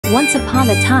Once upon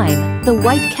a time, the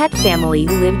white cat family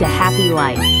lived a happy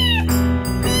life.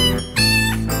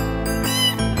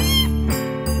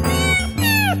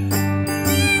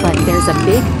 But there's a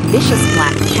big, vicious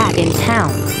black cat in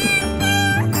town.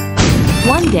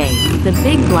 One day, the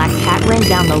big black cat ran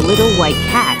down the little white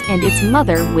cat and its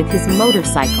mother with his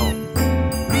motorcycle.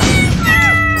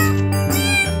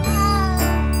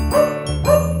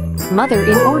 Mother,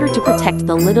 in order to protect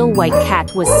the little white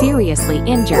cat, was seriously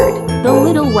injured. The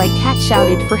little white cat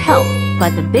shouted for help,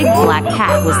 but the big black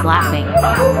cat was laughing.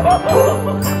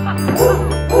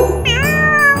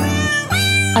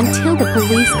 Until the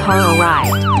police car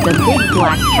arrived, the big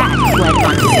black cat fled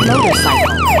on his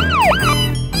motorcycle.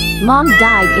 Mom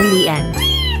died in the end.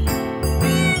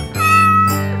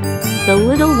 The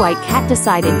little white cat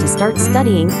decided to start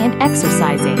studying and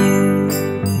exercising.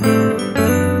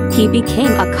 He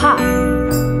became a cop.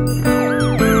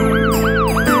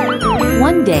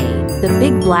 One day, the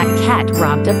big black cat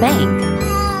robbed a bank.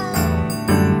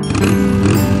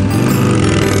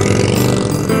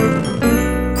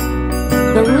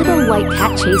 The little white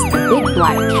cat chased the big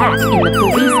black cat in the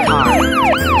police car.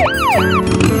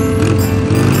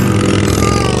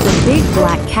 The big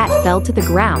black cat fell to the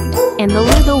ground, and the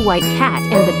little white cat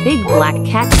and the big black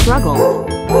cat struggled.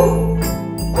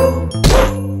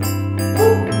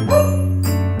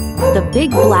 The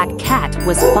big black cat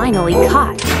was finally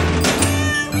caught.